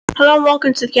Hello and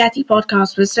welcome to the Catty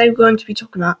Podcast, where today we're going to be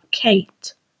talking about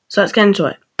Kate. So let's get into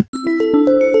it.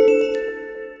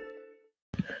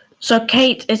 So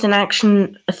Kate is an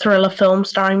action thriller film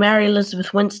starring Mary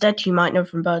Elizabeth Winstead, who you might know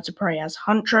from Birds of Prey as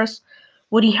Huntress,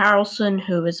 Woody Harrelson,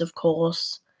 who is, of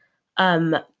course,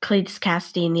 Cletus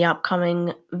Cassidy in the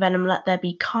upcoming Venom Let There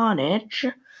Be Carnage.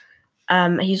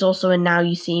 He's also in Now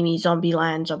You See Me,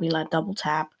 Zombieland Double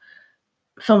Tap,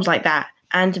 films like that.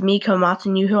 And Miko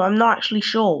Martineau, who I'm not actually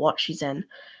sure what she's in.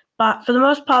 But for the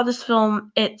most part of this film,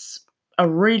 it's a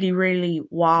really, really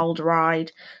wild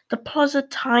ride. The plot's a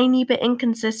tiny bit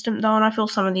inconsistent, though, and I feel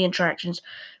some of the interactions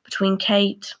between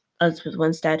Kate, Elizabeth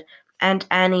Winstead, and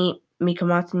Annie, Miko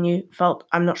Martineau,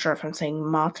 I'm not sure if I'm saying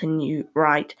Martineau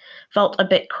right, felt a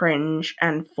bit cringe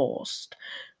and forced.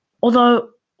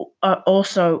 Although,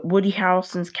 also, Woody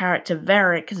Harrelson's character,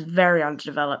 Varric, is very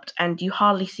underdeveloped, and you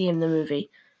hardly see him in the movie.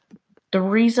 The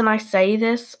reason I say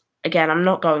this, again, I'm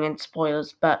not going into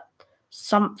spoilers, but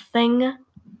something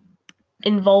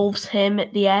involves him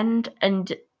at the end,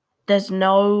 and there's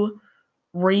no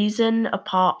reason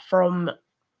apart from...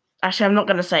 Actually, I'm not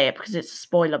going to say it because it's a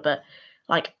spoiler, but,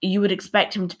 you would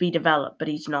expect him to be developed, but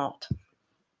he's not.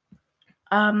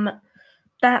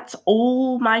 That's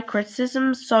all my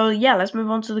criticisms, so yeah, let's move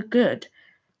on to the good.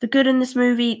 The good in this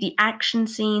movie, the action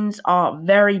scenes are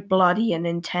very bloody and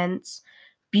intense.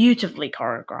 Beautifully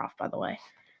choreographed, by the way.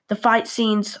 The fight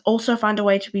scenes also find a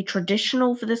way to be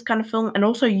traditional for this kind of film and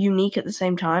also unique at the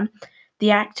same time.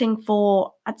 The acting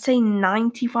for, I'd say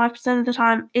 95% of the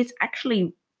time, is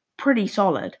actually pretty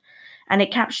solid, and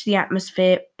it captures the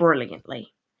atmosphere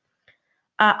brilliantly.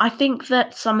 I think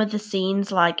that some of the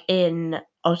scenes, like in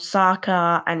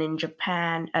Osaka and in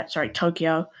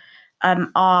Tokyo,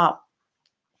 are,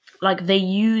 they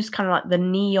use kind of the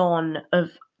neon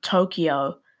of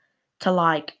Tokyo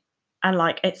to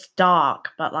it's dark,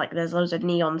 but there's loads of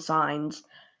neon signs.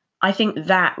 I think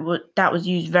that was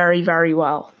used very, very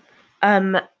well.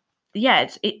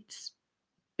 It's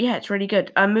really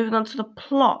good. Moving on to the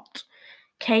plot.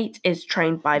 Kate is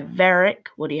trained by Varric,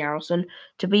 Woody Harrelson,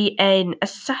 to be an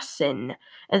assassin.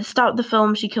 At the start of the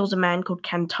film, she kills a man called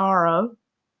Kantaro,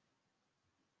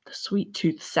 the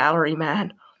sweet-toothed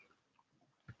salaryman.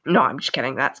 No, I'm just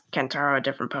kidding. That's Kantaro, a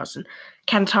different person.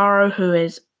 Kantaro, who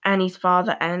is Annie's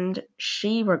father, and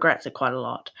she regrets it quite a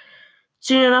lot.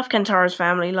 Soon enough, Kantaro's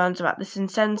family learns about this and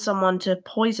sends someone to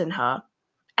poison her.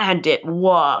 And it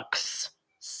works.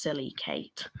 Silly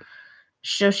Kate.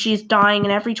 So she's dying,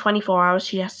 and every 24 hours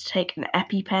she has to take an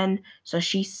EpiPen, so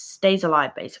she stays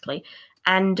alive, basically.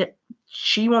 And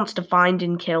she wants to find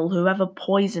and kill whoever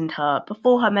poisoned her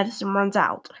before her medicine runs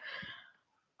out.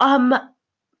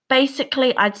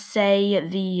 Basically, I'd say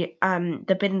the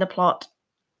bit in the plot,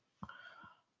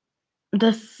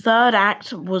 the third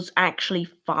act was actually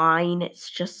fine. It's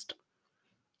just,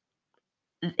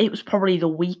 it was probably the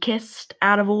weakest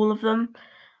out of all of them.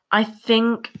 I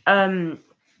think the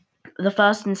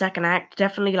first and second act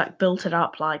definitely built it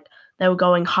up, they were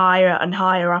going higher and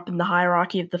higher up in the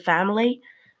hierarchy of the family.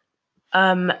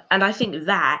 And I think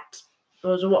that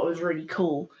was what was really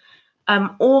cool.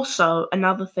 Also,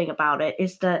 another thing about it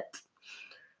is that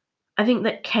I think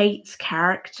that Kate's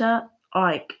character,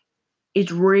 is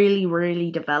really,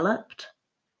 really developed.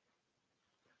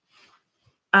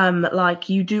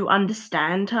 You do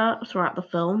understand her throughout the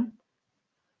film,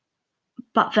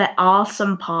 but there are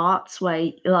some parts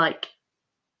where,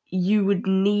 you would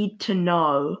need to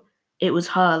know it was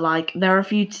her. There are a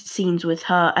few scenes with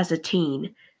her as a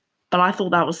teen, but I thought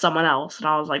that was someone else, and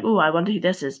I was like, oh, I wonder who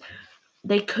this is.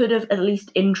 They could have at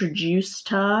least introduced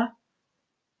her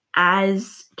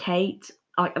as Kate,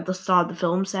 at the start of the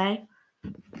film, say.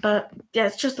 But, yeah,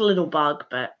 it's just a little bug,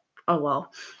 but oh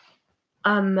well.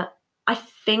 I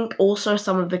think also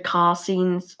some of the car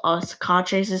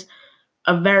chases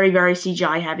are very, very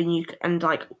CGI heavy, and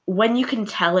when you can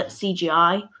tell it's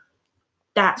CGI,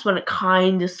 that's when it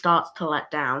kind of starts to let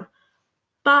down.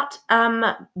 But,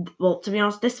 to be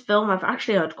honest, this film I've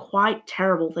actually heard quite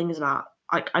terrible things about.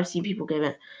 I've seen people give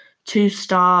it 2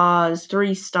 stars,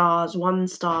 3 stars, 1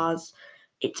 stars.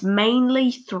 It's mainly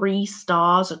 3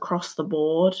 stars across the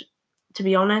board, to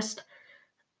be honest.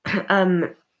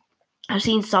 I've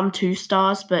seen some 2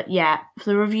 stars, but yeah, for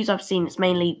the reviews I've seen, it's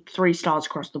mainly 3 stars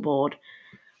across the board.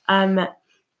 But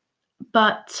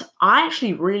I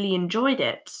actually really enjoyed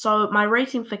it. So my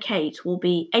rating for Kate will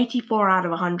be 84 out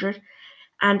of 100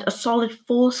 and a solid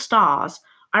 4 stars.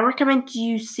 I recommend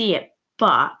you see it,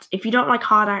 but if you don't like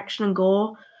hard action and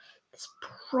gore, this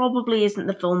probably isn't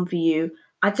the film for you.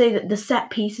 I'd say that the set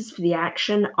pieces for the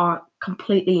action are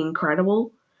completely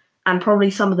incredible and probably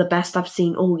some of the best I've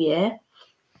seen all year.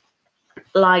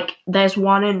 like, there's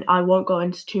one in, I won't go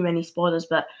into too many spoilers,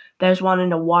 but there's one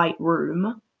in a white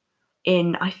room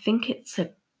in, I think it's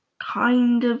a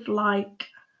kind of like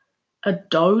a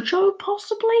dojo,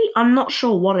 possibly? I'm not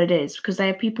sure what it is, because they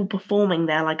have people performing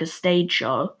there like a stage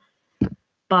show,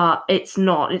 but it's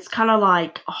not. It's kind of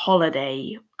like a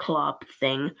holiday club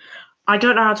thing. I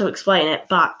don't know how to explain it,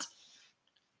 but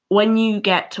when you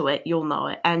get to it, you'll know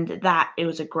it. And it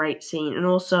was a great scene. And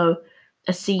also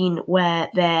a scene where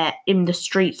they're in the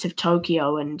streets of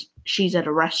Tokyo and she's at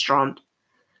a restaurant.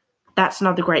 That's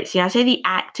another great scene. I say the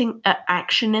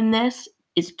action in this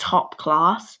is top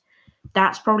class.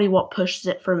 That's probably what pushes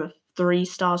it from a 3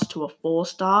 stars to a 4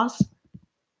 stars.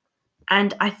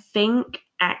 And I think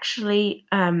actually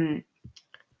that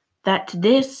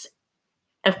this,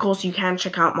 of course, you can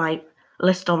check out my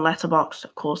list on Letterboxd.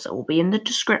 Of course, it will be in the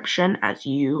description as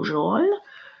usual.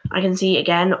 I can see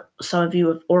again some of you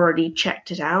have already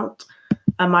checked it out.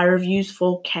 My reviews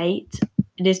for Kate,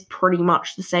 it is pretty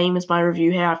much the same as my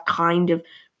review here. I've kind of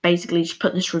basically just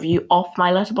put this review off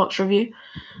my Letterboxd review,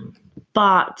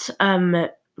 but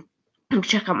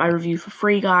check out my review for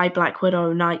Free Guy, Black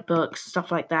Widow, Night Books,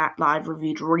 stuff like that I've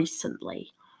reviewed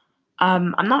recently.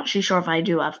 I'm not actually sure if I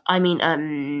do have. I mean,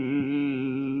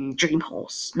 Dream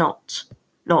Horse, not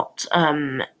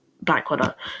Black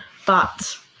Widow,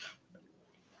 but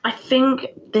I think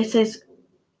this is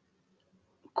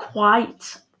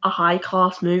quite a high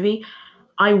class movie.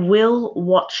 I will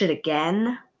watch it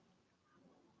again,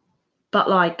 but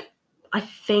like, I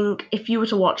think if you were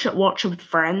to watch it with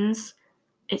friends,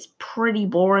 it's pretty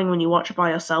boring when you watch it by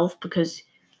yourself because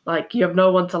like you have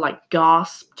no one to like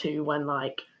gasp to when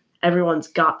like everyone's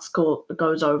guts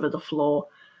goes over the floor.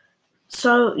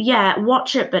 So yeah,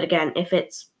 watch it, but again,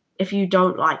 if you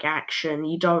don't like action,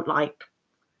 you don't like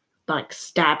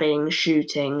stabbing,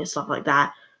 shooting, stuff like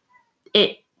that,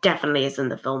 it definitely isn't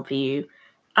the film for you.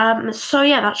 So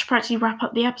yeah, that should practically wrap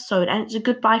up the episode, and it's a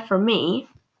goodbye from me.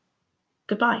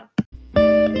 Goodbye.